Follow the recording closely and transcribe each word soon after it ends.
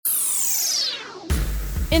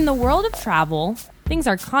In the world of travel, things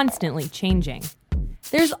are constantly changing.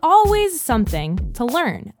 There's always something to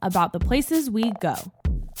learn about the places we go.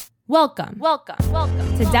 Welcome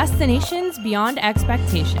to Destinations Beyond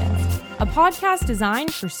Expectations, a podcast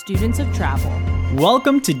designed for students of travel.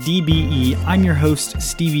 Welcome to DBE. I'm your host,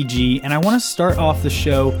 Stevie G, and I want to start off the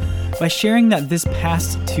show by sharing that this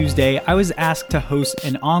past Tuesday, I was asked to host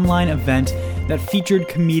an online event that featured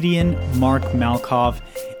comedian Mark Malkov,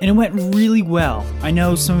 and it went really well. I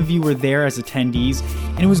know some of you were there as attendees,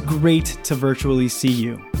 and it was great to virtually see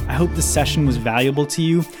you. I hope the session was valuable to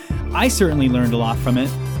you. I certainly learned a lot from it,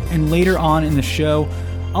 and later on in the show,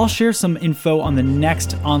 I'll share some info on the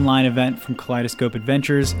next online event from Kaleidoscope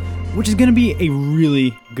Adventures, which is going to be a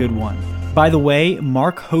really good one. By the way,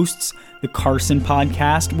 Mark hosts the Carson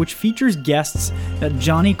podcast, which features guests that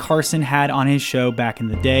Johnny Carson had on his show back in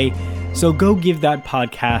the day, so go give that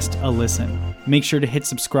podcast a listen. Make sure to hit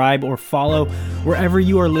subscribe or follow wherever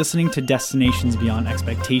you are listening to Destinations Beyond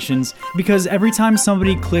Expectations, because every time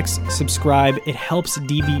somebody clicks subscribe, it helps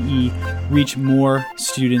DBE reach more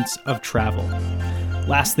students of travel.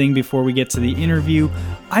 Last thing before we get to the interview,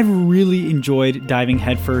 I've really enjoyed diving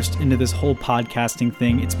headfirst into this whole podcasting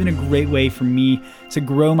thing. It's been a great way for me to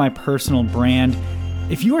grow my personal brand.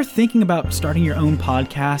 If you are thinking about starting your own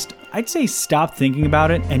podcast, I'd say stop thinking about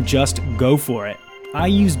it and just go for it. I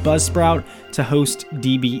use Buzzsprout to host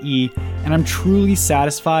DBE, and I'm truly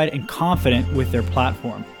satisfied and confident with their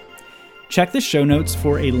platform. Check the show notes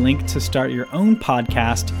for a link to start your own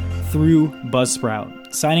podcast through Buzzsprout.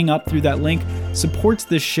 Signing up through that link supports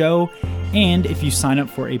this show, and if you sign up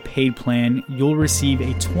for a paid plan, you'll receive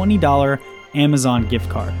a $20 Amazon gift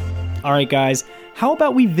card. All right, guys, how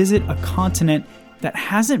about we visit a continent that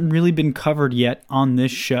hasn't really been covered yet on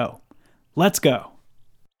this show? Let's go.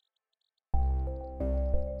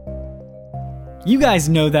 You guys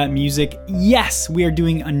know that music. Yes, we are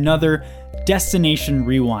doing another Destination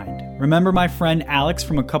Rewind. Remember my friend Alex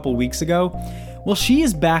from a couple weeks ago? Well, she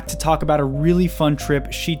is back to talk about a really fun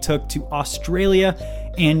trip she took to Australia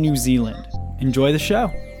and New Zealand. Enjoy the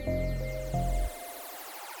show.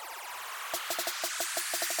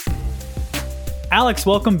 Alex,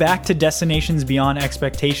 welcome back to Destinations Beyond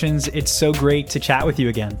Expectations. It's so great to chat with you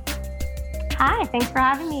again. Hi, thanks for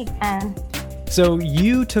having me again. So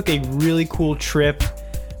you took a really cool trip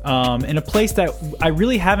in a place that I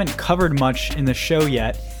really haven't covered much in the show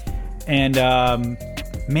yet. And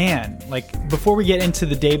man, like before we get into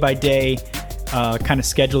the day-by-day kind of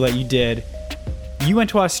schedule that you did, you went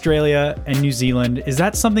to Australia and New Zealand. Is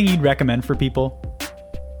that something you'd recommend for people?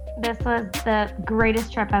 This was the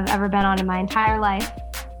greatest trip I've ever been on in my entire life,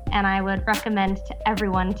 and I would recommend to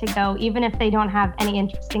everyone to go, even if they don't have any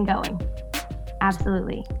interest in going.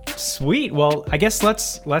 Absolutely. Sweet. Well, I guess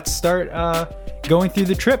let's start going through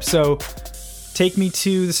the trip. So take me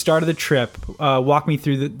to the start of the trip. Walk me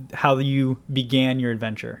through how you began your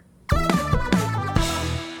adventure.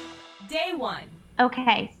 Day one.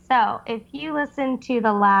 Okay, so if you listen to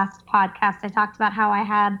the last podcast, I talked about how I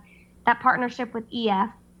had that partnership with EF,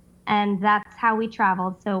 and that's how we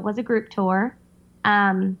traveled. So it was a group tour.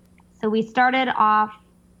 So we started off,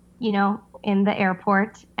 in the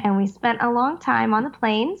airport, and we spent a long time on the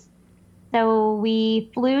planes. So we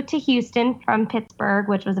flew to Houston from Pittsburgh,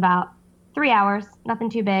 which was about 3 hours, nothing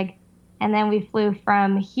too big. And then we flew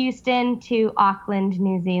from Houston to Auckland,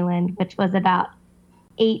 New Zealand, which was about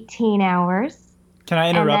 18 hours. Can I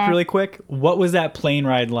interrupt really quick? What was that plane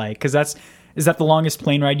ride like? Because is that the longest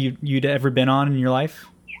plane ride you'd ever been on in your life?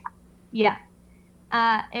 Yeah.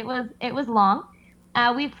 It was long.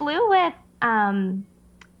 We flew with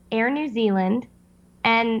Air New Zealand,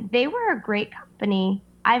 and they were a great company.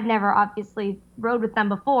 I've never obviously rode with them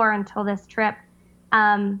before until this trip.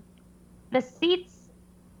 The seats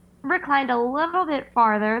reclined a little bit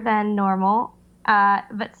farther than normal,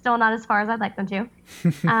 but still not as far as I'd like them to.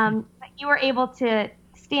 But you were able to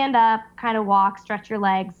stand up, kind of walk, stretch your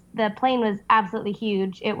legs. The plane was absolutely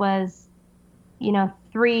huge. It was,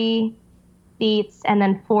 3 seats and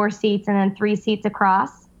then 4 seats and then 3 seats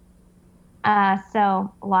across.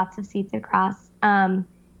 So lots of seats across.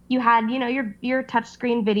 You had, your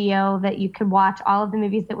touchscreen video that you could watch all of the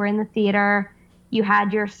movies that were in the theater. You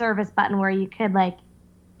had your service button where you could,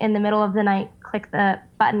 in the middle of the night, click the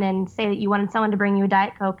button and say that you wanted someone to bring you a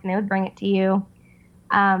Diet Coke, and they would bring it to you.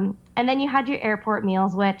 And then you had your airport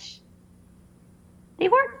meals, which they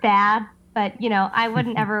weren't bad, but, I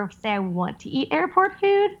wouldn't ever say I want to eat airport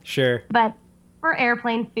food. Sure. But for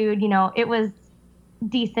airplane food, it was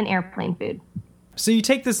decent airplane food. So you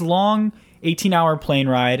take this long 18-hour plane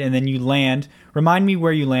ride, and then you land. Remind me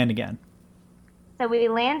where you land again. So we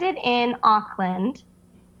landed in Auckland,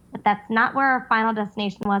 but that's not where our final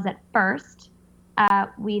destination was at first.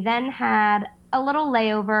 We then had a little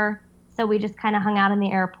layover, so we just kind of hung out in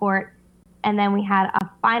the airport. And then we had a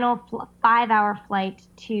final 5-hour flight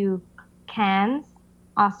to Cairns,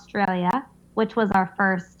 Australia, which was our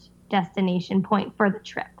first destination point for the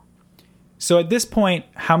trip. So at this point,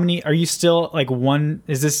 how many are you still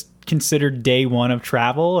is this considered day one of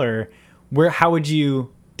travel, or how would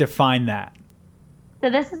you define that? So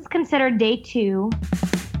this is considered day 2.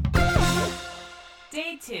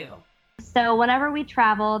 Day 2. So whenever we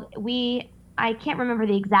traveled, I can't remember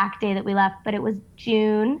the exact day that we left, but it was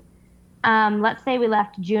June. Let's say we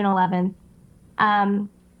left June 11th.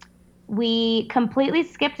 We completely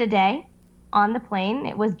skipped a day on the plane.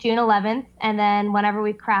 It was June 11th. And then whenever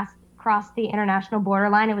we crossed the international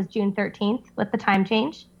borderline, it was June 13th with the time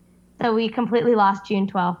change. So we completely lost June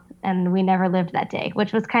 12th, and we never lived that day,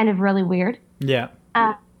 which was kind of really weird. Yeah.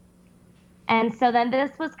 And so then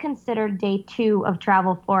this was considered day 2 of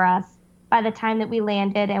travel for us. By the time that we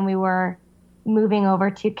landed and we were moving over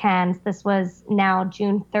to Cairns, this was now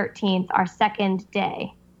June 13th, our second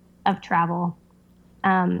day of travel.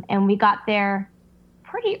 And we got there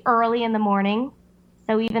pretty early in the morning.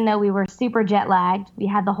 So even though we were super jet lagged, we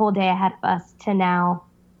had the whole day ahead of us to now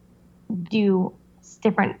do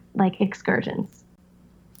different excursions.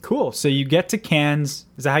 Cool. So you get to Cairns.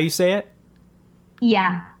 Is that how you say it?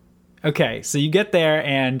 Yeah. Okay. So you get there,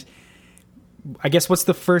 and I guess what's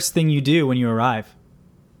the first thing you do when you arrive?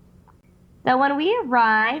 So when we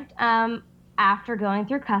arrived, after going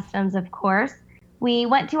through customs, of course, we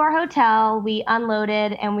went to our hotel, we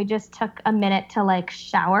unloaded, and we just took a minute to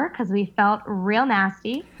shower because we felt real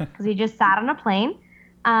nasty because we just sat on a plane.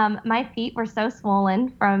 My feet were so swollen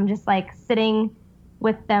from just sitting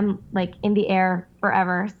with them in the air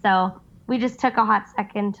forever. So we just took a hot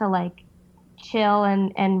second to chill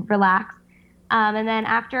and relax. And then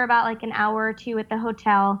after about an hour or two at the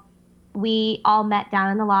hotel, we all met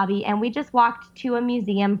down in the lobby and we just walked to a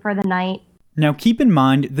museum for the night. Now keep in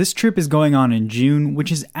mind, this trip is going on in June,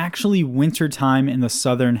 which is actually winter time in the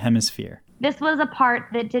southern hemisphere. This was a part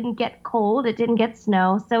that didn't get cold, it didn't get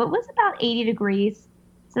snow, so it was about 80 degrees.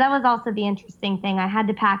 So that was also the interesting thing. I had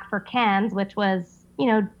to pack for Cairns, which was,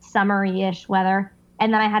 summery-ish weather,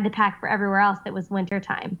 and then I had to pack for everywhere else that was winter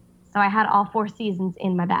time. So I had all 4 seasons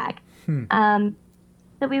in my bag.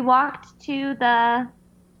 So we walked to the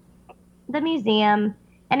museum,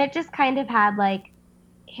 and it just kind of had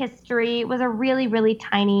history. It was a really, really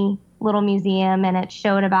tiny little museum, and it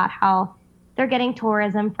showed about how they're getting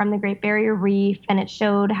tourism from the Great Barrier Reef, and it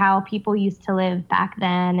showed how people used to live back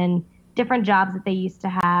then and different jobs that they used to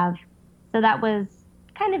have. So that was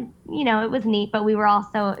kind of, it was neat, but we were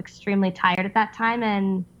also extremely tired at that time,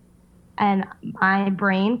 and my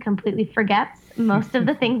brain completely forgets most of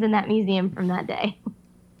the things in that museum from that day.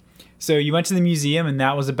 So you went to the museum, and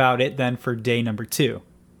that was about it then for day number 2.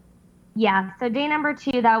 Yeah, so day number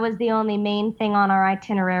 2, that was the only main thing on our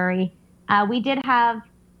itinerary. We did have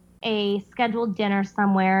a scheduled dinner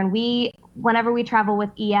somewhere, and whenever we travel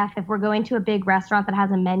with EF, if we're going to a big restaurant that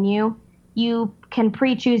has a menu, you can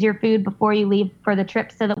pre-choose your food before you leave for the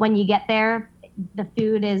trip so that when you get there, the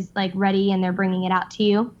food is ready and they're bringing it out to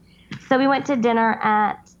you. So we went to dinner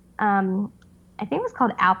at, I think it was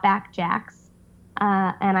called Outback Jack's,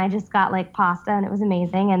 and I just got pasta, and it was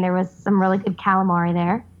amazing, and there was some really good calamari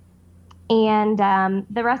there. And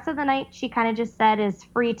the rest of the night, she kind of just said is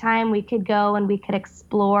free time. We could go and we could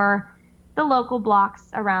explore the local blocks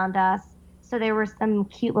around us. So there were some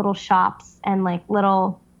cute little shops and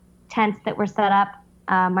little tents that were set up.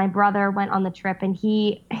 My brother went on the trip, and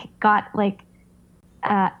he got and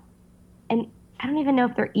I don't even know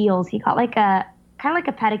if they're eels. He got a kind of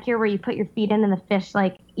a pedicure where you put your feet in and the fish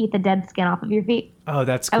eat the dead skin off of your feet. Oh,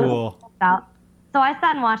 that's cool. So I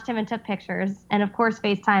sat and watched him and took pictures, and of course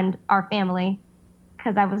FaceTimed our family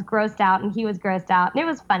because I was grossed out and he was grossed out. And it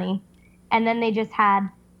was funny. And then they just had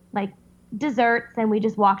desserts, and we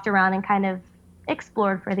just walked around and kind of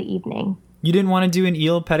explored for the evening. You didn't want to do an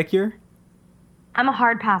eel pedicure? I'm a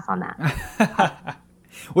hard pass on that.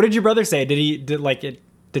 What did your brother say? Did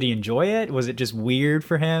he enjoy it? Was it just weird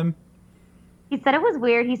for him? He said it was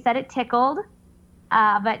weird. He said it tickled,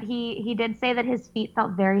 but he did say that his feet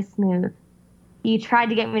felt very smooth. He tried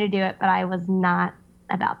to get me to do it, but I was not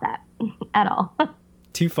about that at all.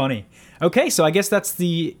 Too funny. Okay, so I guess that's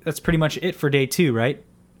pretty much it for day 2, right?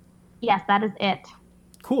 Yes, that is it.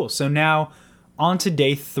 Cool. So now on to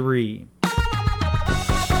day 3.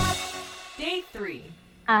 Day 3.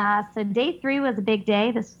 So day 3 was a big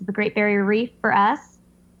day. This was the Great Barrier Reef for us.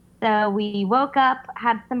 So we woke up,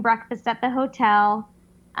 had some breakfast at the hotel.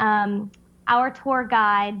 Our tour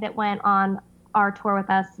guide that went on our tour with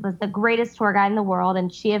us was the greatest tour guide in the world,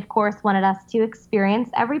 and she, of course, wanted us to experience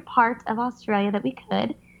every part of Australia that we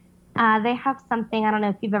could. They have something, I don't know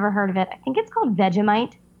if you've ever heard of it. I think it's called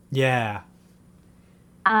Vegemite. Yeah.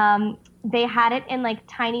 They had it in like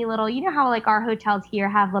tiny little, you know how like our hotels here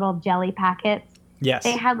have little jelly packets? Yes.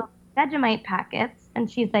 They had little Vegemite packets, and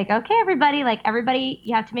she's like, okay, everybody,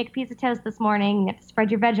 you have to make a piece of toast this morning. You have to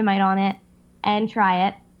spread your Vegemite on it and try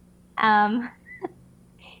it.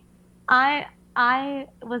 I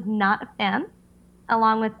was not a fan,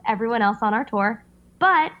 along with everyone else on our tour,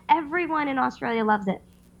 but everyone in Australia loves it.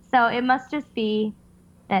 So it must just be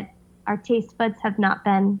that our taste buds have not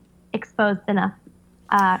been exposed enough,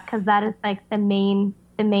 because that is like the main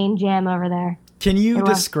jam over there. Can you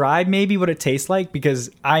describe maybe what it tastes like? Because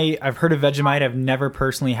I've heard of Vegemite. I've never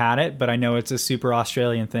personally had it, but I know it's a super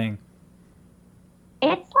Australian thing.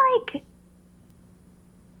 It's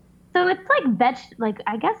like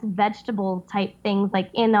I guess vegetable type things, like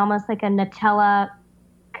in almost like a Nutella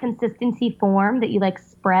consistency form that you like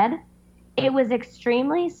spread. It was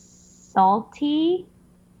extremely salty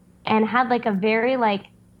and had like a very like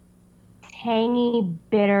tangy,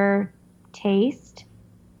 bitter taste.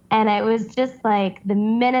 And it was just like the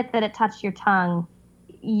minute that it touched your tongue,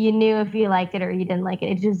 you knew if you liked it or you didn't like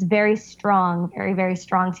it. It's just very strong, very, very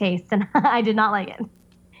strong taste. And I did not like it.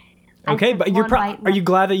 Okay, but are you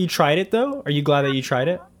glad that you tried it, though? Are you glad that you tried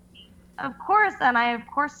it? Of course, and I, of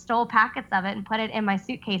course, stole packets of it and put it in my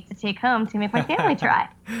suitcase to take home to make my family try,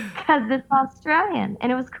 because it's Australian,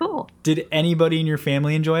 and it was cool. Did anybody in your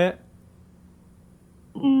family enjoy it?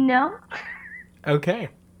 No. Okay.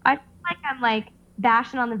 I feel like I'm, like,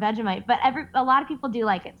 bashing on the Vegemite, but a lot of people do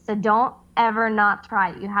like it, so don't ever not try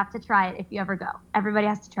it. You have to try it if you ever go. Everybody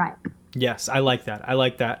has to try it. Yes, I like that. I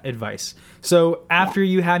like that advice. So after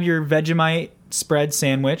you have your Vegemite spread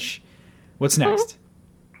sandwich, what's next?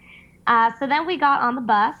 So then we got on the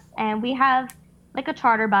bus, and we have like a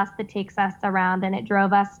charter bus that takes us around, and it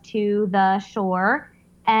drove us to the shore.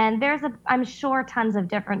 And there's I'm sure tons of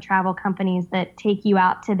different travel companies that take you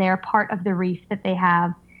out to their part of the reef that they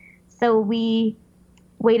have. So we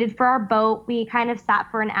waited for our boat. We kind of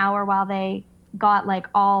sat for an hour while they got like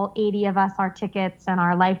all 80 of us our tickets and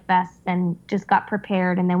our life vests and just got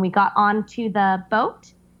prepared. And then we got onto the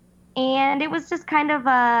boat, and it was just kind of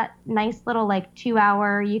a nice little like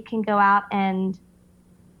 2-hour, you can go out and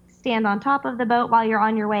stand on top of the boat while you're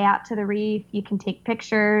on your way out to the reef. You can take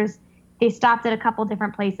pictures. They stopped at a couple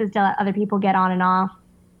different places to let other people get on and off.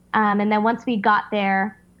 And then once we got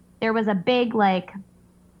there, there was a big, like,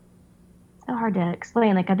 so hard to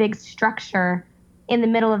explain, like a big structure in the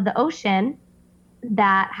middle of the ocean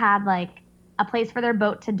that had like a place for their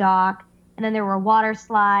boat to dock. And then there were water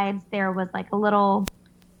slides. There was like a little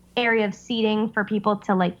area of seating for people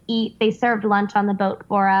to like eat. They served lunch on the boat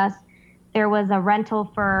for us. There was a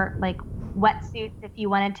rental for like wetsuits if you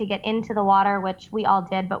wanted to get into the water, which we all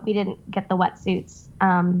did, but we didn't get the wetsuits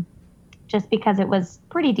just because it was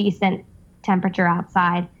pretty decent temperature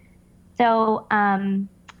outside. So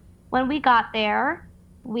when we got there,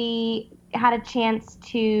 we had a chance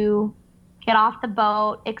to get off the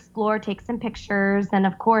boat, explore, take some pictures. And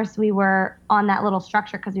of course, we were on that little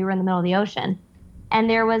structure because we were in the middle of the ocean. And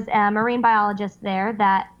there was a marine biologist there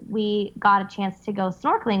that we got a chance to go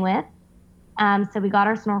snorkeling with. So we got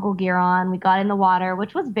our snorkel gear on. We got in the water,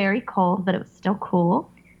 which was very cold, but it was still cool.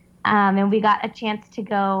 And we got a chance to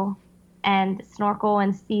go and snorkel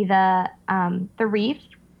and see the reef.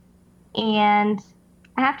 And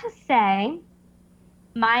I have to say,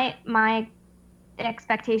 my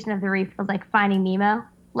expectation of the reef was like Finding Nemo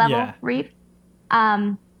level reef.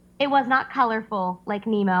 It was not colorful like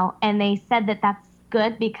Nemo, and they said that that's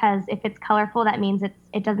good because if it's colorful, that means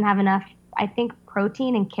it doesn't have enough, I think,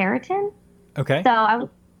 protein and keratin. Okay. So I was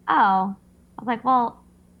like, well,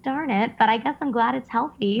 darn it, but I guess I'm glad it's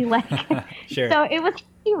healthy. Like, sure. So it was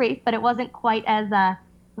a reef, but it wasn't quite as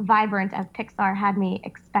vibrant as Pixar had me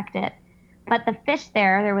expect it. But the fish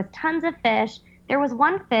there was tons of fish. There was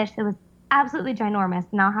one fish that was absolutely ginormous,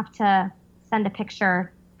 and I'll have to send a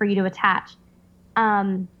picture for you to attach,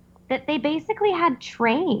 that they basically had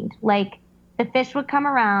trained. Like, the fish would come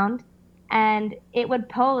around, and it would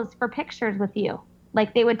pose for pictures with you.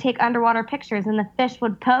 Like, they would take underwater pictures, and the fish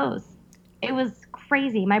would pose. It was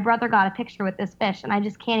crazy. My brother got a picture with this fish, and I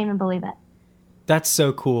just can't even believe it. That's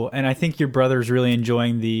so cool. And I think your brother's really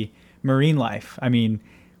enjoying the marine life. I mean,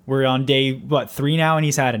 we're on day, 3 now, and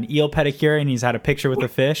he's had an eel pedicure, and he's had a picture with a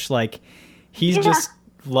fish. Like, he's just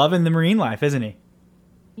loving the marine life, isn't he?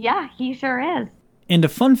 Yeah, he sure is. And a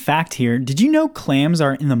fun fact here, did you know clams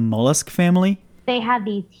are in the mollusk family? They had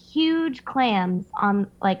these huge clams on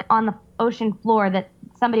the ocean floor that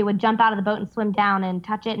somebody would jump out of the boat and swim down and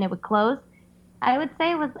touch it and it would close. I would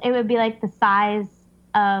say it would be like the size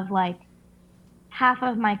of like half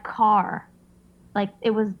of my car. Like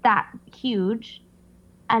it was that huge.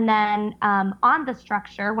 And then on the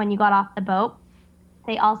structure, when you got off the boat,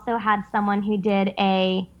 they also had someone who did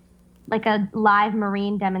a live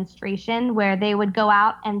marine demonstration where they would go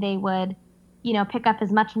out and they would, pick up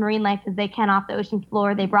as much marine life as they can off the ocean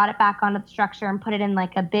floor. They brought it back onto the structure and put it in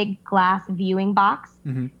like a big glass viewing box.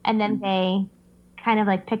 Mm-hmm. And then they kind of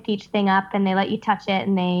like picked each thing up and they let you touch it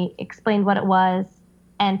and they explained what it was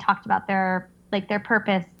and talked about their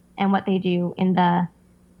purpose and what they do in the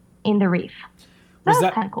reef. So that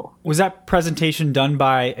was kind of cool. Was that presentation done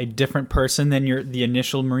by a different person than the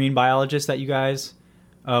initial marine biologist that you guys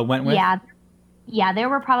went with? Yeah, there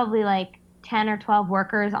were probably like 10 or 12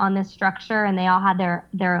 workers on this structure, and they all had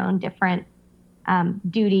their own different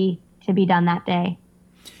duty to be done that day.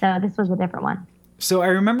 So this was a different one. So I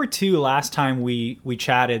remember too, last time we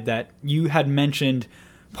chatted, that you had mentioned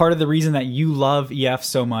part of the reason that you love EF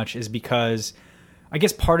so much is because I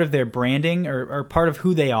guess part of their branding or part of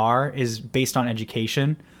who they are is based on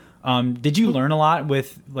education. Did you learn a lot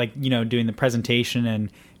with doing the presentation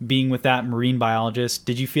and being with that marine biologist?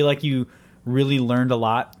 Did you feel like you really learned a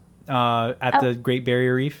lot at the Great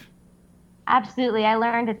Barrier Reef? Absolutely. I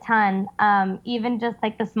learned a ton. Even just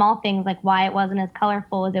like the small things, like why it wasn't as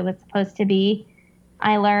colorful as it was supposed to be.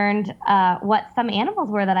 I learned what some animals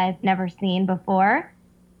were that I've never seen before.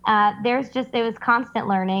 It was constant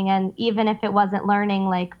learning. And even if it wasn't learning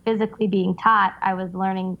like physically being taught, I was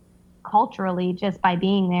learning culturally just by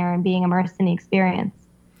being there and being immersed in the experience,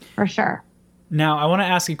 for sure. Now, I want to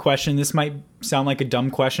ask a question. This might sound like a dumb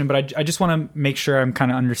question, but I just want to make sure I'm kind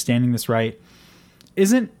of understanding this right.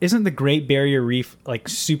 Isn't the Great Barrier Reef like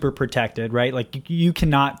super protected, right? Like you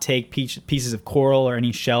cannot take pieces of coral or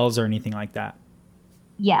any shells or anything like that.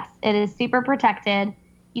 Yes, it is super protected.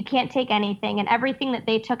 You can't take anything, and everything that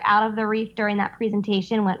they took out of the reef during that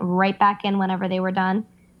presentation went right back in whenever they were done.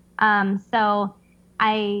 So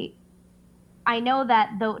I know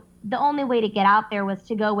that the only way to get out there was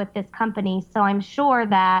to go with this company. So I'm sure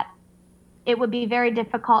that it would be very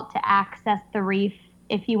difficult to access the reef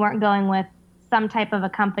if you weren't going with some type of a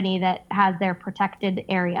company that has their protected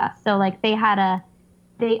area. So like they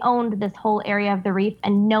owned this whole area of the reef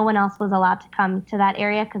and no one else was allowed to come to that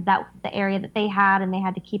area because that was the area that they had and they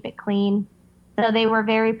had to keep it clean. So they were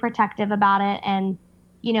very protective about it and,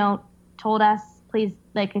 told us, please,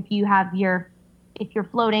 like if you're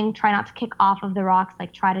floating, try not to kick off of the rocks,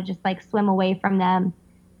 like try to just like swim away from them.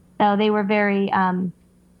 So they were very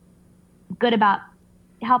good about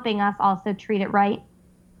helping us also treat it right.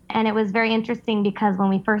 And it was very interesting because when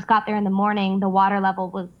we first got there in the morning, the water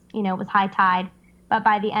level was, was high tide. But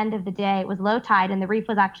by the end of the day, it was low tide, and the reef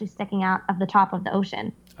was actually sticking out of the top of the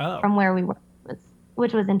ocean from where we were,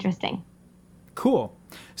 which was interesting. Cool.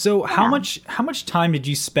 So how much time did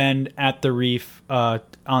you spend at the reef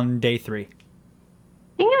on day 3? I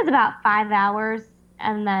think it was about 5 hours,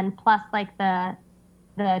 and then plus like the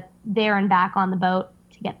there and back on the boat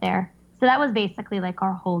to get there. So that was basically like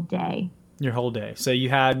our whole day. Your whole day. So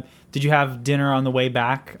did you have dinner on the way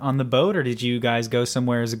back on the boat, or did you guys go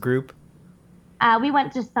somewhere as a group? We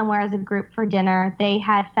went just somewhere as a group for dinner. They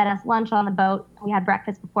had fed us lunch on the boat. We had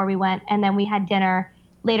breakfast before we went, and then we had dinner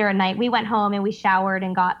later at night. We went home and we showered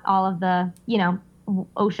and got all of the,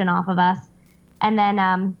 ocean off of us. And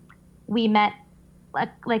then we met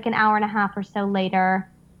like an hour and a half or so later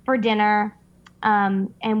for dinner.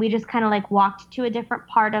 And we just kind of like walked to a different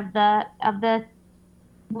part of the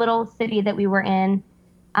little city that we were in,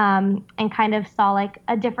 and kind of saw like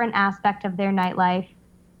a different aspect of their nightlife.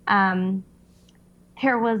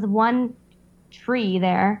 There was one tree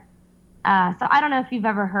there. So I don't know if you've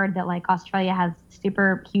ever heard that like Australia has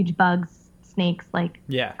super huge bugs, snakes, like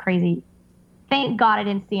crazy. Thank God I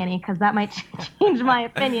didn't see any because that might change my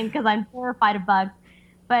opinion because I'm terrified of bugs.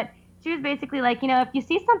 But she was basically like, if you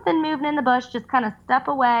see something moving in the bush, just kind of step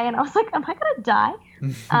away. And I was like, am I going to die?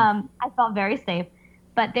 I felt very safe.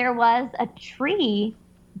 But there was a tree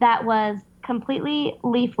that was completely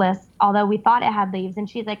leafless, although we thought it had leaves. And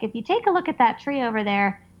she's like, if you take a look at that tree over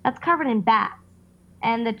there, that's covered in bats.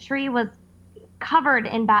 And the tree was covered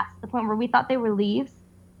in bats to the point where we thought they were leaves.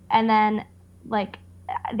 And then, like,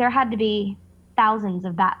 there had to be thousands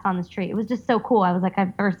of bats on this tree. It was just so cool. I was like,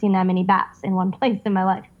 I've never seen that many bats in one place in my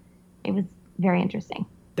life. It was very interesting.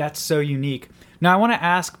 That's so unique. Now, I want to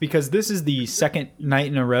ask, because this is the second night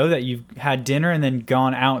in a row that you've had dinner and then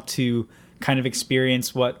gone out to kind of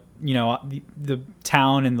experience what, the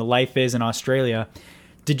town and the life is in Australia.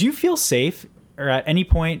 Did you feel safe? Or at any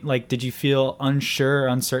point, like, did you feel unsure or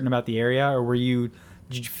uncertain about the area? Or were you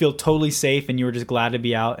Did you feel totally safe and you were just glad to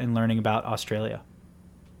be out and learning about Australia?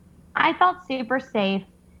 I felt super safe.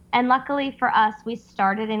 And luckily for us, we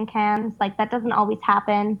started in Cairns. Like, that doesn't always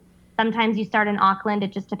happen. Sometimes you start in Auckland.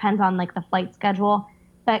 It just depends on, like, the flight schedule.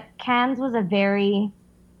 But Cairns was a very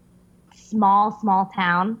small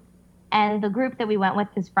town. And the group that we went with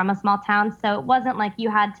is from a small town. So it wasn't like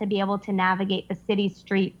you had to be able to navigate the city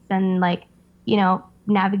streets and, like, you know,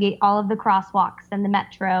 navigate all of the crosswalks and the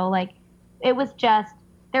metro. Like, it was just,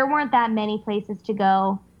 there weren't that many places to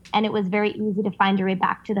go. And it was very easy to find your way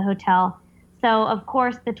back to the hotel. So, of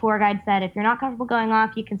course, the tour guide said, if you're not comfortable going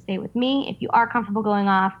off, you can stay with me. If you are comfortable going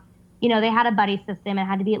off, you know, they had a buddy system. It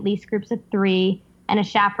had to be at least groups of 3, and a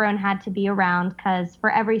chaperone had to be around because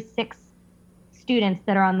for every 6 students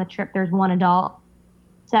that are on the trip, there's 1 adult.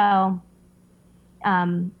 So,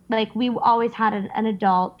 like, we always had an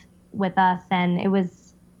adult with us, and it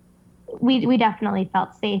was, we definitely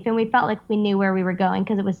felt safe, and we felt like we knew where we were going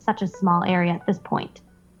because it was such a small area at this point.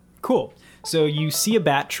 Cool. So you see a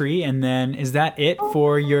bat tree, and then is that it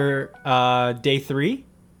for your day 3?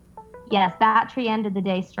 Yes, bat tree ended the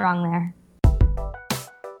day strong there.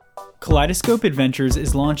 Kaleidoscope Adventures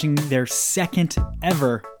is launching their 2nd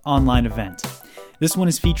ever online event. This one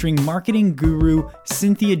is featuring marketing guru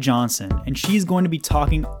Cynthia Johnson, and she's going to be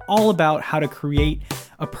talking all about how to create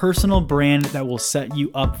a personal brand that will set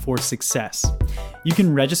you up for success. You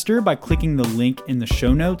can register by clicking the link in the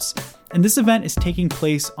show notes, and this event is taking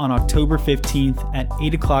place on October 15th at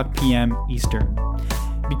 8 o'clock p.m. Eastern.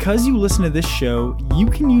 Because you listen to this show, you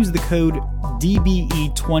can use the code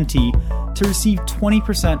DBE20 to receive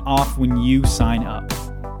 20% off when you sign up.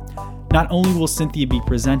 Not only will Cynthia be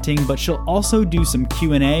presenting, but she'll also do some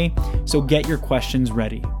Q&A, so get your questions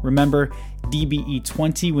ready. Remember,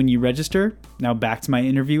 DBE20 when you register. Now back to my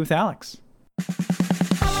interview with Alex.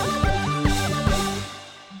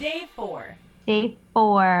 Day 4. Day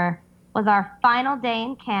 4 was our final day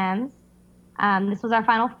in Cairns. This was our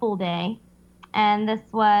final full day. And this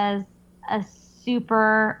was a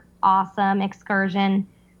super awesome excursion.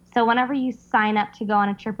 So whenever you sign up to go on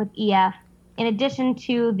a trip with EF, in addition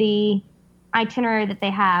to the itinerary that they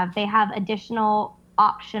have additional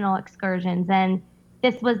optional excursions. And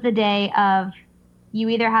this was the day of, you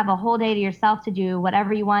either have a whole day to yourself to do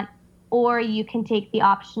whatever you want, or you can take the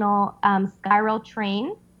optional Skyrail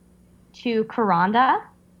train to Kuranda.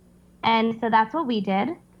 And so that's what we did.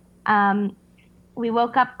 We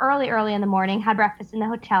woke up early in the morning, had breakfast in the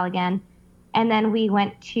hotel again, and then we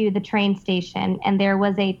went to the train station, and there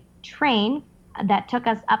was a train that took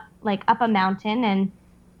us up a mountain,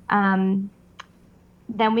 and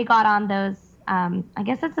then we got on those, I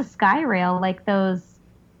guess it's a Skyrail, like those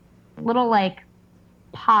little like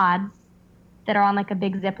pods that are on like a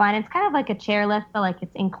big zip line. It's kind of like a chairlift, but like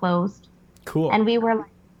it's enclosed. Cool. And we were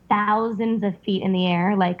like thousands of feet in the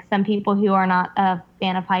air. Like, some people who are not a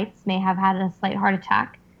fan of heights may have had a slight heart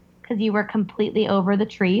attack because you were completely over the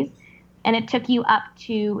trees. And it took you up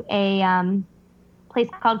to a place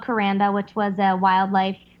called Kuranda, which was a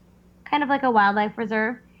wildlife, kind of like a wildlife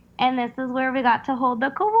reserve. And this is where we got to hold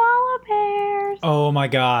the koala bears. Oh my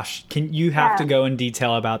gosh. You have to go in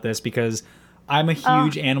detail about this, because I'm a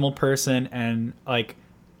huge animal person, and like,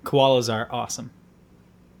 koalas are awesome.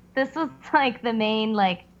 This was like the main,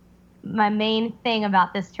 like, my main thing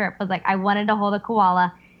about this trip was like, I wanted to hold a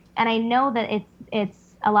koala. And I know that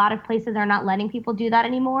it's a lot of places are not letting people do that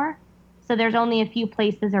anymore. So there's only a few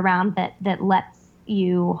places around that lets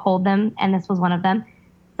you hold them, and this was one of them.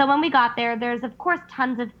 So when we got there, there's of course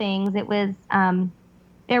tons of things. It was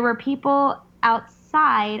there were people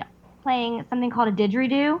outside playing something called a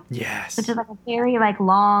didgeridoo. Yes. Which is like a very like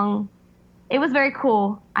long. It was very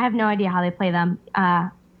cool. I have no idea how they play them.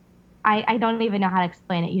 I don't even know how to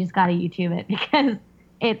explain it. You just got to YouTube it because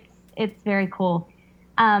it's very cool.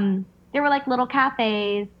 There were like little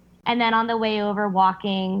cafes, and then on the way over,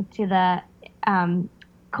 walking to the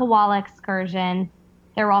koala excursion,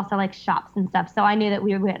 there were also like shops and stuff. So I knew that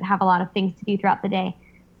we would have a lot of things to do throughout the day.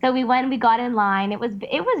 So we went and we got in line. It was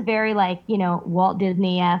very like, you know, Walt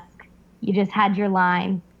Disney-esque. You just had your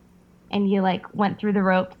line, and you like went through the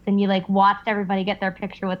ropes, and you like watched everybody get their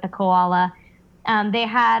picture with the koala. They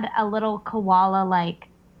had a little koala like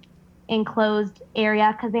enclosed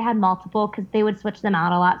area because they had multiple, because they would switch them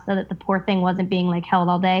out a lot so that the poor thing wasn't being like held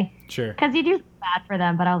all day. Sure. Because you do feel bad for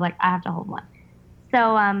them, but I was like, I have to hold one.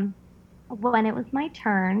 So when it was my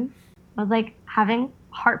turn, I was like having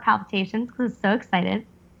heart palpitations because I was so excited.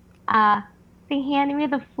 They handed me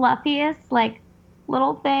the fluffiest like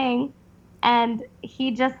little thing, and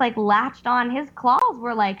he just like latched on. His claws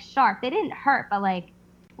were like sharp. They didn't hurt, but like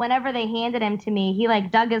whenever they handed him to me, he like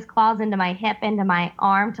dug his claws into my hip, into my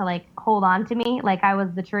arm to like hold on to me like I was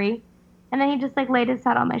the tree. And then he just like laid his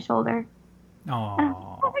head on my shoulder. Oh.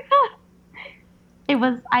 Oh my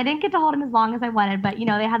God. I didn't get to hold him as long as I wanted, but they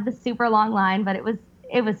had the super long line, but it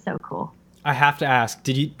was so cool. I have to ask,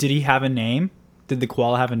 did he have a name? Did the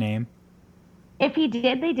koala have a name? If he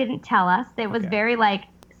did, they didn't tell us. It was very like,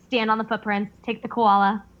 stand on the footprints, take the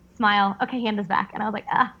koala, smile, okay, hand us back. And I was like,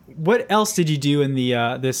 ah. What else did you do in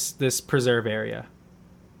the this preserve area?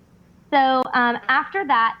 So after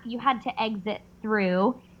that, you had to exit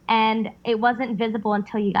through, and it wasn't visible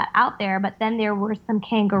until you got out there. But then there were some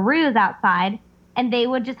kangaroos outside, and they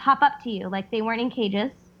would just hop up to you. Like, they weren't in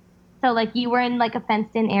cages. So, like, you were in, like, a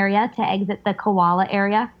fenced-in area to exit the koala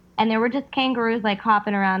area, and there were just kangaroos, like,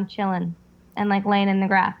 hopping around, chilling, and, like, laying in the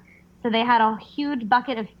grass. So they had a huge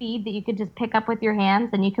bucket of feed that you could just pick up with your hands,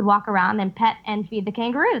 and you could walk around and pet and feed the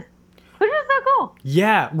kangaroos, which was so cool.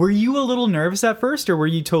 Yeah. Were you a little nervous at first, or were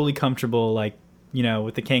you totally comfortable, like,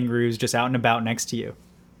 with the kangaroos just out and about next to you?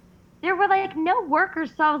 There were, like, no workers,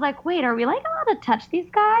 so I was like, wait, are we, like, allowed to touch these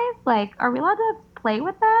guys? Like, are we allowed to play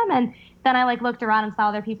with them? And then I, like, looked around and saw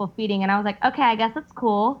other people feeding, and I was like, okay, I guess it's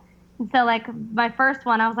cool. And so, like, my first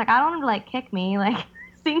one, I was like, I don't want them to, like, kick me. Like,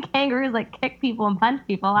 seeing kangaroos, like, kick people and punch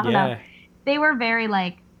people, I don't know. They were very,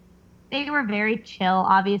 like, they were very chill.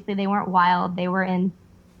 Obviously, they weren't wild. They were in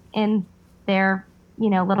their,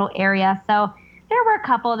 little area. So there were a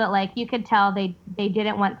couple that, like, you could tell they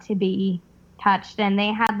didn't want to be touched, and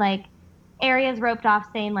they had, like, areas roped off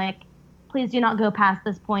saying, like, please do not go past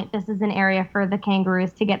this point. This is an area for the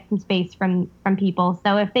kangaroos to get some space from people.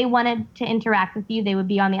 So if they wanted to interact with you, they would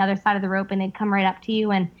be on the other side of the rope, and they'd come right up to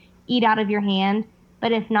you and eat out of your hand.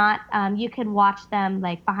 But if not, you could watch them,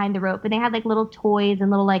 like, behind the rope. And they had, like, little toys and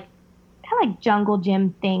little, like, kind of like jungle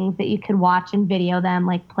gym things that you could watch and video them,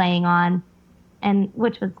 like, playing on, and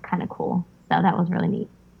which was kind of cool. So that was really neat.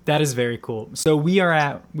 That is very cool. So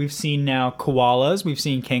we've seen now koalas, we've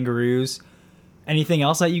seen kangaroos. Anything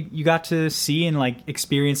else that you got to see and, like,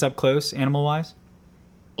 experience up close, animal-wise?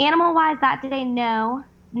 Animal-wise, that day, no.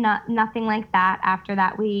 Nothing like that. After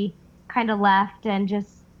that, we kind of left and just,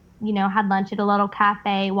 had lunch at a little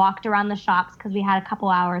cafe, walked around the shops because we had a couple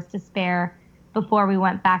hours to spare before we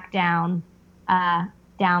went back down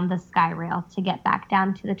the Sky Rail to get back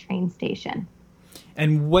down to the train station.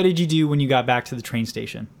 And what did you do when you got back to the train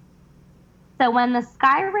station? So when the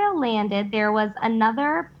Sky Rail landed, there was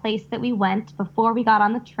another place that we went before we got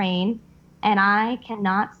on the train, and I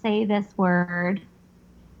cannot say this word.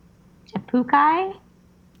 Chapukai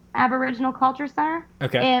Aboriginal Culture Center.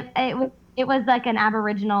 Okay. It was like an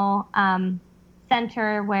Aboriginal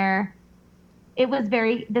center where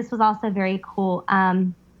this was also very cool.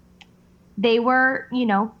 They were,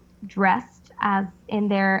 dressed as in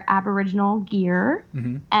their Aboriginal gear.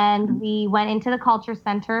 Mm-hmm. And we went into the culture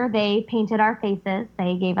center. They painted our faces.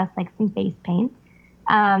 They gave us, like, some face paint.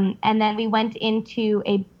 And then we went into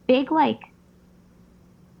a big, like,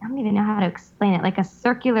 I don't even know how to explain it, like a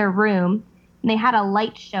circular room. And they had a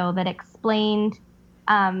light show that explained,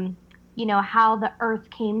 how the earth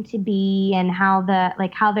came to be and how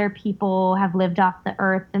their people have lived off the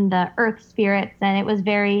earth and the earth spirits. And it was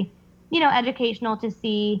very, educational to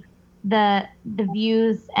see the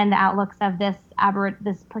views and the outlooks of this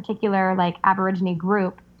particular, like, Aborigine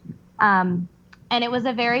group. And it was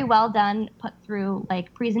a very well done, put through,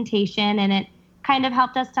 like, presentation, and it kind of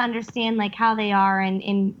helped us to understand, like, how they are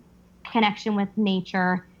in connection with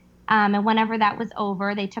nature. And whenever that was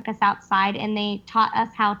over, they took us outside and they taught us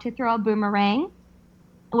how to throw a boomerang,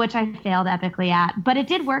 which I failed epically at. But it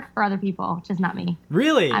did work for other people, just not me.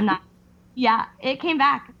 Really? Yeah, it came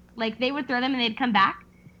back. Like, they would throw them and they'd come back.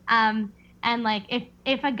 And, like,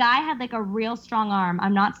 if a guy had, like, a real strong arm,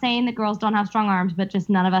 I'm not saying that girls don't have strong arms, but just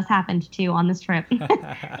none of us happened to on this trip.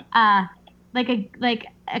 Like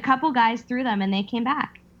a couple guys threw them and they came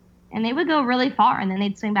back. And they would go really far, and then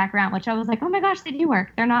they'd swing back around, which I was like, oh, my gosh, they do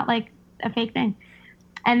work. They're not, like, a fake thing.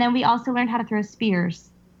 And then we also learned how to throw spears,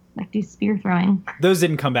 like do spear throwing. Those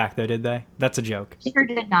didn't come back, though, did they? That's a joke. Sure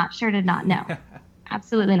did not. No,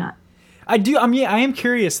 absolutely not. I am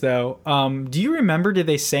curious, though. Do you remember, did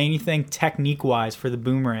they say anything technique-wise for the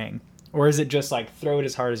boomerang? Or is it just, like, throw it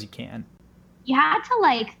as hard as you can? You had to,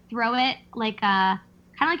 like, throw it like kind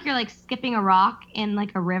of like you're, like, skipping a rock in,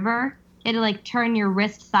 like, a river. You had to, like, turn your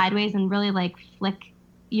wrist sideways and really, like, flick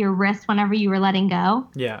your wrist whenever you were letting go.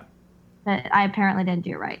 Yeah. But I apparently didn't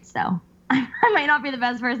do it right, so I might not be the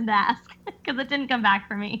best person to ask because it didn't come back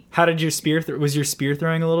for me. How did your was your spear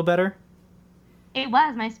throwing a little better? It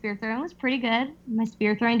was. My spear throwing was pretty good. My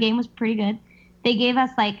spear throwing game was pretty good. They gave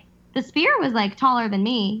us, like, the spear was, like, taller than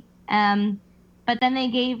me, but then they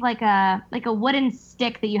gave, like a wooden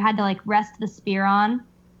stick that you had to, like, rest the spear on.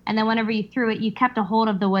 And then whenever you threw it, you kept a hold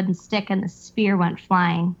of the wooden stick and the spear went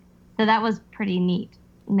flying. So that was pretty neat.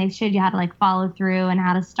 And they showed you how to like follow through and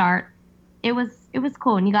how to start. It was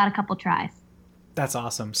cool, and you got a couple tries. That's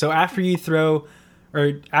awesome. So after you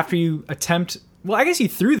attempt, well, I guess you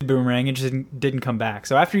threw the boomerang and just didn't come back.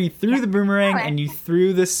 So after you threw the boomerang and you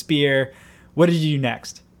threw the spear, what did you do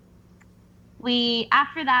next?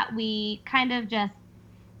 After that, we kind of just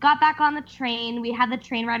got back on the train. We had the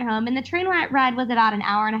train ride home, and the train ride was about an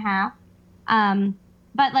hour and a half.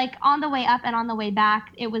 But like on the way up and on the way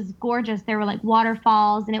back, it was gorgeous. There were like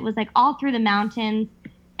waterfalls, and it was like all through the mountains.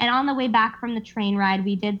 And on the way back from the train ride,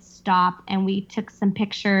 we did stop and we took some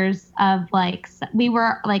pictures of like, we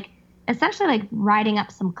were like essentially like riding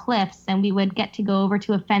up some cliffs, and we would get to go over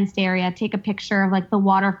to a fenced area, take a picture of like the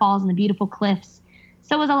waterfalls and the beautiful cliffs.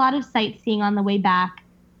 So it was a lot of sightseeing on the way back,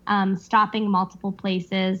 stopping multiple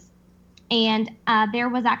places. And there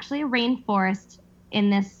was actually a rainforest in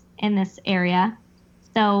this area.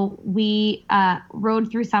 So we rode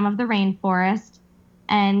through some of the rainforest.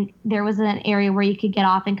 And there was an area where you could get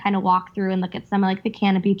off and kind of walk through and look at some of like the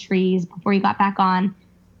canopy trees before you got back on,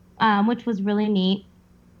 which was really neat.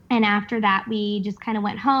 And after that, we just kind of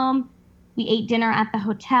went home. We ate dinner at the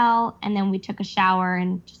hotel, and then we took a shower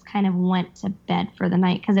and just kind of went to bed for the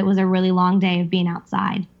night because it was a really long day of being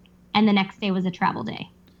outside. And the next day was a travel day.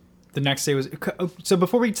 The next day was, so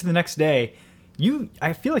before we get to the next day,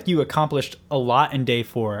 I feel like you accomplished a lot in day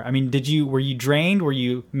 4. I mean, were you drained? Were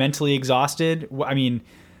you mentally exhausted? I mean,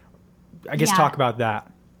 I guess talk about that.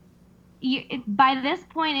 By this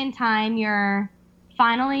point in time, you're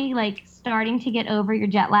finally like starting to get over your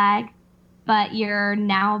jet lag, but you're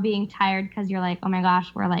now being tired because you're like, oh my gosh,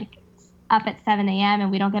 we're like up at 7 a.m. and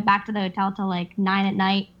we don't get back to the hotel till like 9 at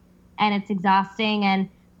night, and it's exhausting. And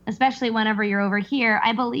especially whenever you're over here,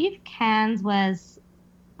 I believe Cairns was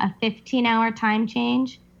a 15-hour time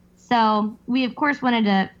change. So we, of course, wanted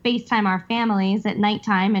to FaceTime our families at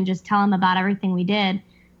nighttime and just tell them about everything we did.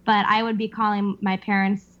 But I would be calling my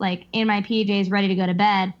parents, like, in my PJs, ready to go to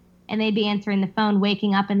bed, and they'd be answering the phone,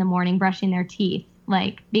 waking up in the morning, brushing their teeth,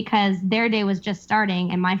 like, because their day was just starting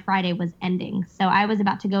and my Friday was ending. So I was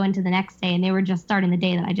about to go into the next day, and they were just starting the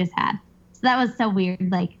day that I just had. So that was so weird,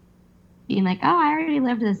 like, being like, oh, I already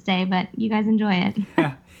lived this day, but you guys enjoy it.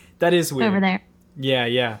 That is weird. Over there.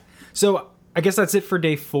 Yeah. So I guess that's it for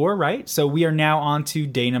day 4, right? So we are now on to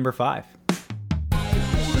day number 5.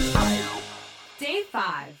 Day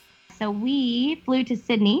 5. So we flew to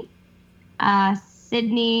Sydney.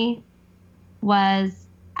 Sydney was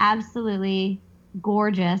absolutely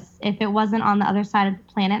gorgeous. If it wasn't on the other side of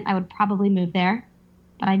the planet, I would probably move there.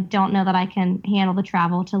 But I don't know that I can handle the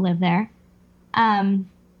travel to live there.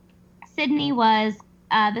 Sydney was,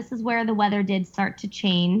 this is where the weather did start to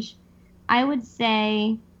change. I would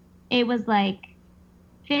say it was like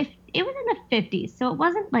it was in the 50s, so it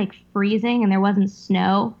wasn't like freezing and there wasn't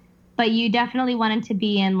snow, but you definitely wanted to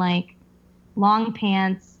be in like long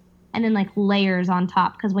pants and then like layers on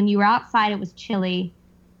top, because when you were outside it was chilly,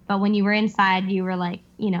 but when you were inside you were like,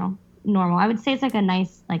 normal. I would say it's like a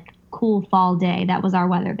nice like cool fall day. That was our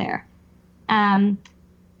weather there.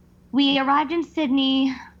 We arrived in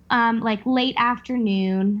Sydney like late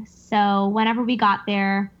afternoon, so whenever we got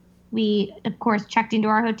there, we, of course, checked into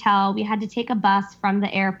our hotel. We had to take a bus from the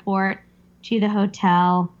airport to the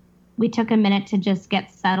hotel. We took a minute to just get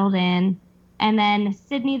settled in. And then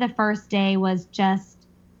Sydney, the first day, was just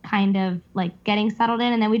kind of like getting settled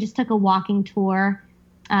in. And then we just took a walking tour.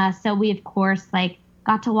 So we, of course, like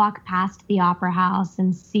got to walk past the Opera House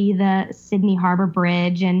and see the Sydney Harbour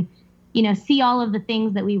Bridge and, see all of the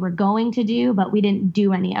things that we were going to do, but we didn't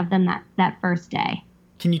do any of them that first day.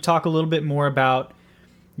 Can you talk a little bit more about,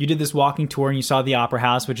 you did this walking tour and you saw the Opera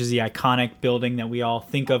House, which is the iconic building that we all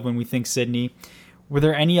think of when we think Sydney. Were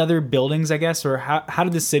there any other buildings, I guess, or how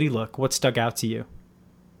did the city look? What stuck out to you?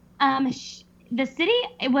 The city,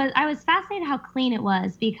 I was fascinated how clean it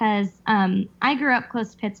was, because I grew up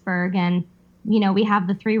close to Pittsburgh, and, we have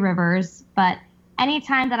the 3 rivers, but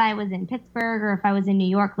anytime that I was in Pittsburgh or if I was in New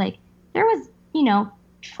York, like there was,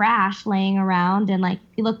 trash laying around, and like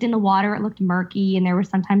if you looked in the water, it looked murky, and there was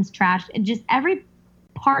sometimes trash. It just, every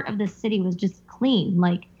part of the city was just clean.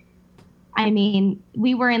 Like, I mean,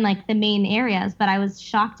 we were in like the main areas, but I was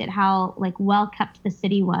shocked at how like well kept the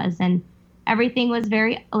city was, and everything was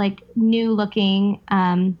very like new looking.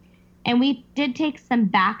 And we did take some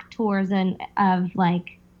back tours of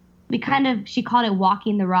like, she called it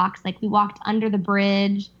walking the rocks. Like we walked under the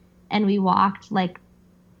bridge, and we walked like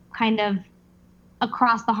kind of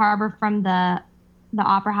across the harbor from the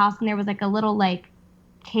Opera House, and there was like a little like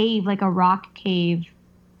cave, like a rock cave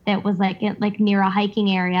that was like near a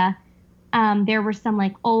hiking area. there were some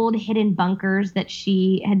like old hidden bunkers that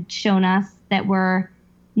she had shown us that were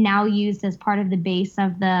now used as part of the base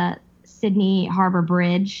of the Sydney Harbor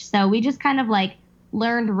Bridge. So we just kind of like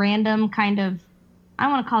learned random kind of, I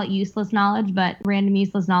don't want to call it useless knowledge, but random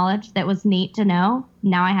useless knowledge that was neat to know.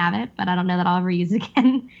 Now I have it, but I don't know that I'll ever use it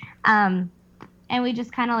again. And we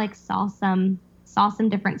just kind of like saw some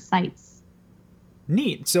different sites.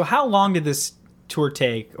 Neat. So how long did this tour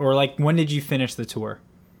take, or like when did you finish the tour?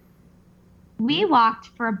 We walked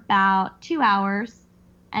for about 2 hours,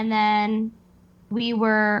 and then we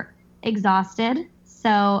were exhausted.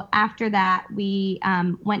 So after that, we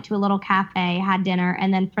went to a little cafe, had dinner,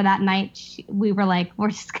 and then for that night, we were like, we're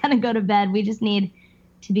just going to go to bed. We just need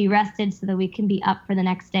to be rested so that we can be up for the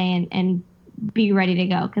next day and be ready to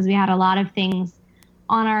go, because we had a lot of things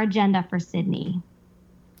on our agenda for Sydney.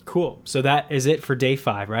 Cool. So that is it for day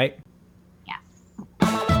 5, right? Yes.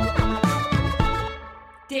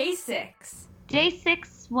 Day 6. Day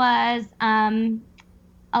 6 was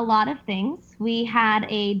a lot of things. We had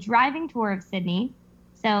a driving tour of Sydney.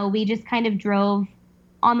 So we just kind of drove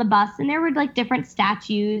on the bus, and there were like different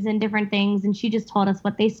statues and different things, and she just told us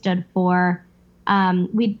what they stood for.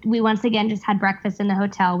 We once again just had breakfast in the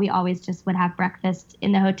hotel. We always just would have breakfast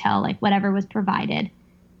in the hotel, like whatever was provided.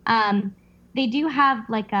 They do have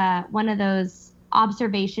like one of those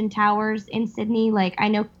observation towers in Sydney. Like I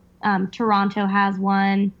know Toronto has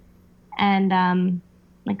one, and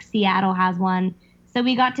like Seattle has one. So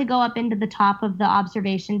we got to go up into the top of the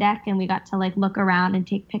observation deck, and we got to like look around and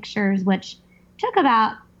take pictures, which took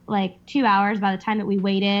about like 2 hours by the time that we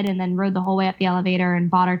waited, and then rode the whole way up the elevator and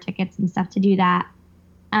bought our tickets and stuff to do that.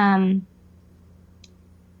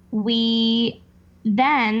 We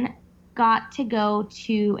then got to go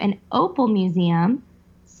to an opal museum.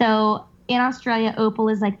 So in Australia, opal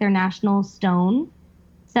is like their national stone.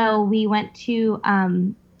 So we went to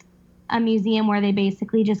a museum where they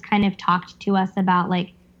basically just kind of talked to us about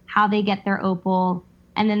like how they get their opal.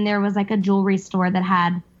 And then there was like a jewelry store that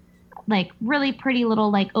had like really pretty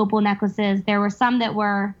little like opal necklaces. There were some that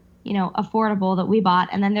were, you know, affordable that we bought.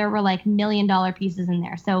 And then there were like $1 million pieces in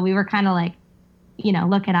there. So we were kind of like, you know,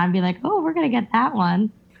 look at it and be like, oh, we're going to get that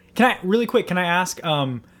one. Can I ask,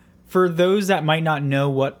 for those that might not know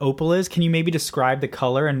what opal is, can you maybe describe the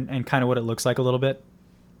color and kind of what it looks like a little bit?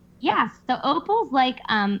 Yeah, so opal's like,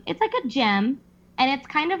 it's like a gem, and it's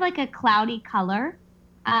kind of like a cloudy color,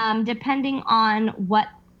 depending on what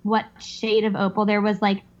shade of opal. There was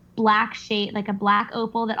like black shade, like a black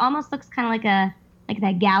opal that almost looks kind of like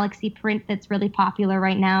that galaxy print that's really popular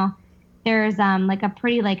right now. There's like a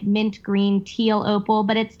pretty like mint green teal opal,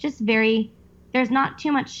 but it's just there's not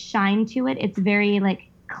too much shine to it. It's very like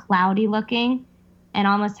cloudy looking, and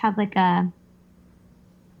almost has like I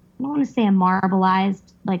don't want to say a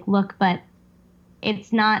marbleized like look, but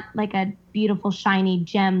it's not like a beautiful shiny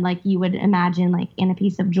gem like you would imagine like in a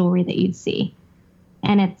piece of jewelry that you'd see.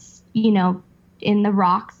 And it's, you know, in the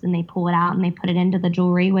rocks, and they pull it out and they put it into the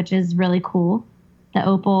jewelry, which is really cool. The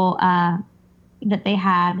opal that they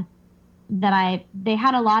had, they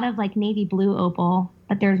had a lot of like navy blue opal,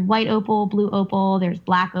 but there's white opal, blue opal, there's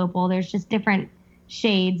black opal, there's just different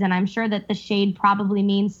shades. And I'm sure that the shade probably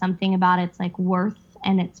means something about its like worth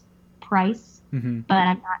and its price, but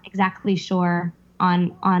I'm not exactly sure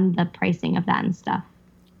on the pricing of that and stuff.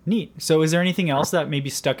 Neat. So is there anything else that maybe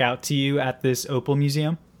stuck out to you at this opal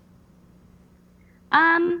museum?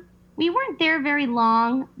 We weren't there very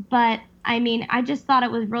long, but I mean, I just thought it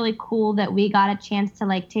was really cool that we got a chance to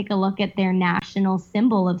like take a look at their national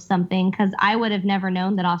symbol of something, because I would have never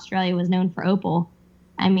known that Australia was known for opal.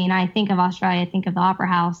 I mean, I think of Australia, I think of the Opera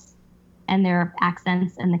House and their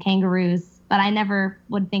accents and the kangaroos, but I never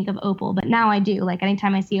would think of opal. But now I do. Like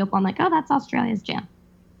anytime I see opal, I'm like, oh, that's Australia's jam.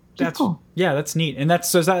 That's cool. Yeah, that's neat. And that's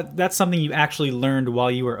something you actually learned while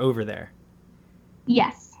you were over there.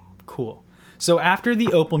 Yes. Cool. So after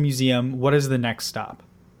the opal museum, what is the next stop?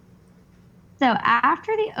 So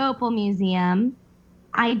after the opal museum,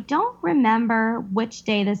 I don't remember which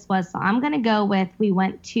day this was. So I'm going to go with, we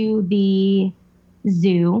went to the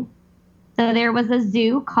zoo. So there was a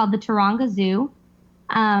zoo called the Taronga Zoo.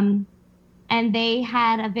 And they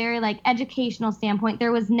had a very like educational standpoint.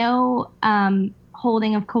 There was no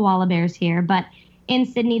holding of koala bears here, but in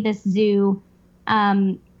Sydney, this zoo,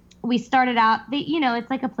 we started out, it's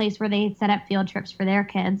like a place where they set up field trips for their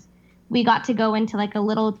kids. We got to go into like a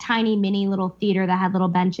little tiny mini little theater that had little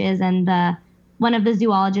benches, and one of the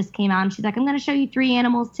zoologists came out and she's like, I'm going to show you 3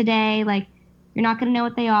 animals today. Like, you're not going to know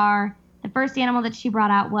what they are. The first animal that she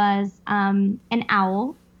brought out was an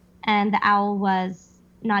owl, and the owl was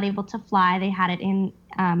not able to fly. They had it in,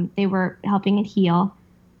 they were helping it heal.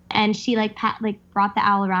 And she brought the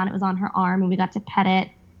owl around. It was on her arm, and we got to pet it.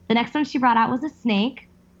 The next one she brought out was a snake.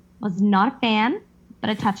 Was not a fan, but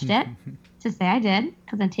I touched it to say I did,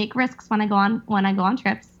 because I take risks when I go on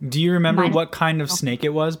trips. Do you remember what kind of snake it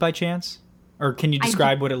was by chance? Or can you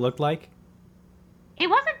describe what it looked like? It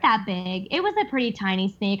wasn't that big. It was a pretty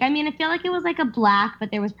tiny snake. I mean, I feel like it was like a black,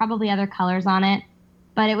 but there was probably other colors on it.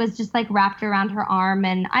 But it was just like wrapped around her arm,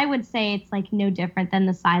 and I would say it's like no different than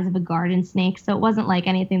the size of a garden snake. So it wasn't like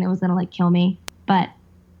anything that was gonna like kill me. But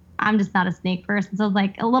I'm just not a snake person, so I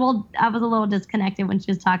was a little disconnected when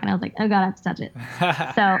she was talking. I was like, oh god, I have to touch it.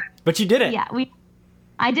 So, but you did it. Yeah,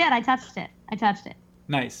 I did. I touched it.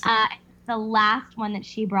 Nice. The last one that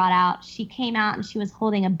she brought out, she came out and she was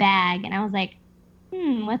holding a bag, and I was like,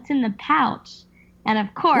 what's in the pouch? And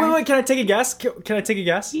of course, wait, can I take a guess? Can I take a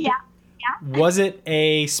guess? Yeah. Was it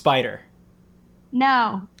a spider?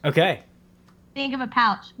 No. Okay. Think of a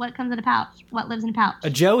pouch. What comes in a pouch? What lives in a pouch? A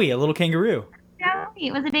joey, a little kangaroo. Joey.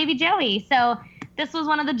 It was a baby joey. So this was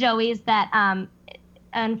one of the joeys that,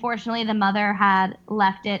 unfortunately, the mother had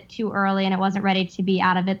left it too early and it wasn't ready to be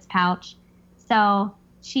out of its pouch. So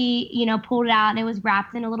she, pulled it out, and it was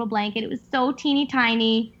wrapped in a little blanket. It was so teeny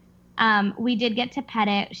tiny. We did get to pet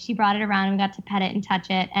it. She brought it around and we got to pet it and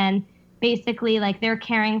touch it. And basically, they're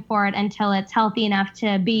caring for it until it's healthy enough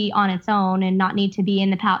to be on its own and not need to be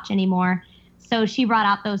in the pouch anymore. So she brought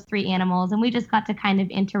out those 3 animals, and we just got to kind of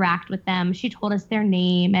interact with them. She told us their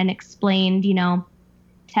name and explained, to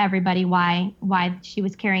everybody why she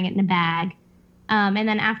was carrying it in a bag. And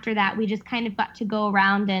then after that, we just kind of got to go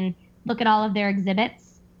around and look at all of their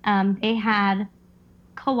exhibits. They had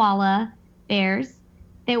koala bears.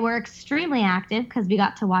 They were extremely active because we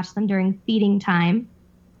got to watch them during feeding time.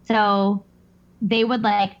 So they would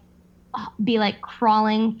be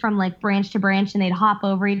crawling from branch to branch, and they'd hop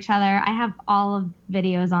over each other. I have all of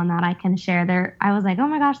videos on that I can share. I was like, oh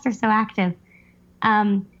my gosh, they're so active.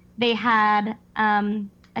 They had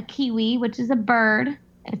a kiwi, which is a bird.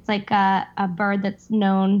 It's like a bird that's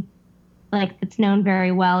known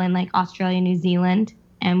very well in Australia, New Zealand,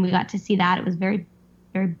 and we got to see that. It was very,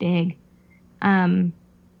 very big.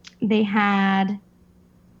 They had,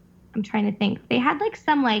 I'm trying to think. They had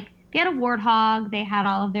they had a warthog. They had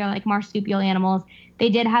all of their marsupial animals. They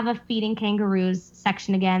did have a feeding kangaroos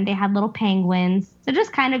section again. They had little penguins. So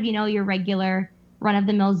just kind of, your regular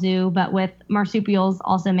run-of-the-mill zoo, but with marsupials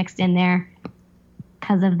also mixed in there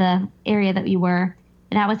because of the area that we were.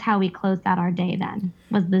 And that was how we closed out our day then,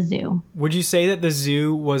 was the zoo. Would you say that the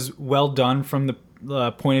zoo was well done from the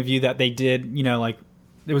point of view that they did, it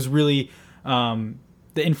was really,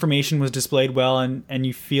 the information was displayed well, and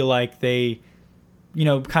you feel like they,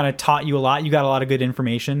 kind of taught you a lot? You got a lot of good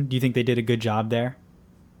information. Do you think they did a good job there?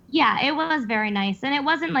 Yeah, it was very nice. And it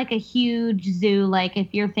wasn't a huge zoo,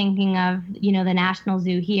 if you're thinking of, the National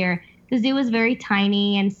Zoo here. The zoo was very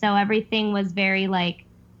tiny, and so everything was very,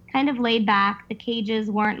 kind of laid back. The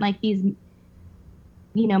cages weren't these,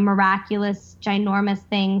 miraculous, ginormous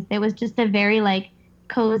things. It was just a very,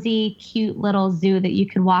 cozy, cute little zoo that you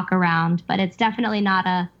could walk around. But it's definitely not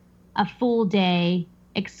a full day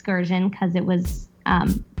excursion, because it was a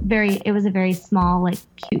very small,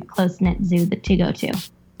 cute, close-knit zoo to go to.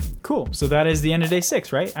 Cool. So that is the end of day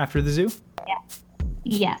 6, right? After the zoo? Yeah.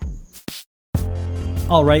 Yes.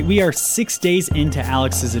 All right, we are 6 days into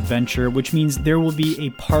Alex's adventure, which means there will be a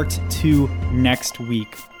part 2 next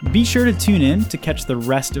week. Be sure to tune in to catch the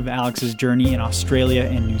rest of Alex's journey in Australia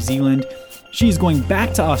and New Zealand. She is going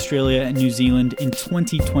back to Australia and New Zealand in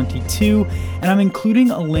 2022, and I'm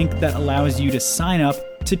including a link that allows you to sign up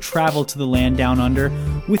to travel to the land down under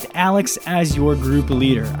with Alex as your group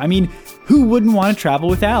leader. I mean, who wouldn't want to travel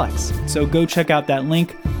with Alex? So go check out that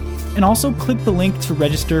link. And also click the link to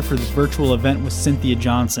register for the virtual event with Cynthia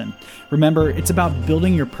Johnson. Remember, it's about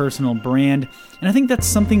building your personal brand, and I think that's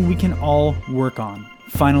something we can all work on.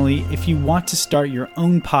 Finally, if you want to start your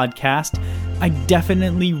own podcast, I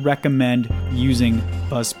definitely recommend using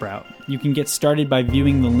Buzzsprout. You can get started by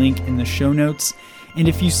viewing the link in the show notes. And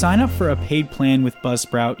if you sign up for a paid plan with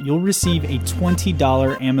Buzzsprout, you'll receive a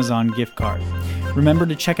 $20 Amazon gift card. Remember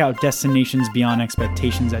to check out Destinations Beyond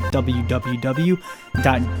Expectations at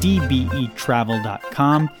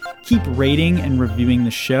www.dbetravel.com. Keep rating and reviewing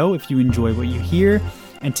the show if you enjoy what you hear.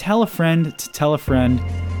 And tell a friend to tell a friend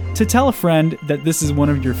to tell a friend that this is one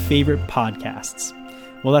of your favorite podcasts.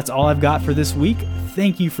 Well, that's all I've got for this week.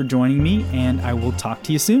 Thank you for joining me, and I will talk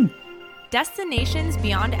to you soon. Destinations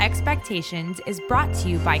Beyond Expectations is brought to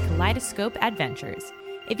you by Kaleidoscope Adventures.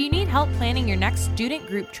 If you need help planning your next student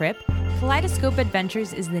group trip, Kaleidoscope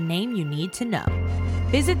Adventures is the name you need to know.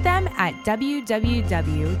 Visit them at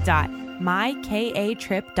www.kaleidoscope.com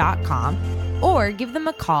mykatrip.com or give them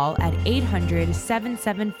a call at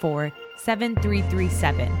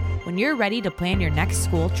 800-774-7337 when you're ready to plan your next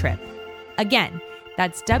school trip. Again,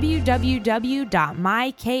 that's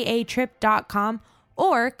www.mykatrip.com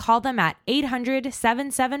or call them at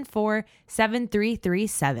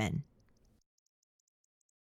 800-774-7337.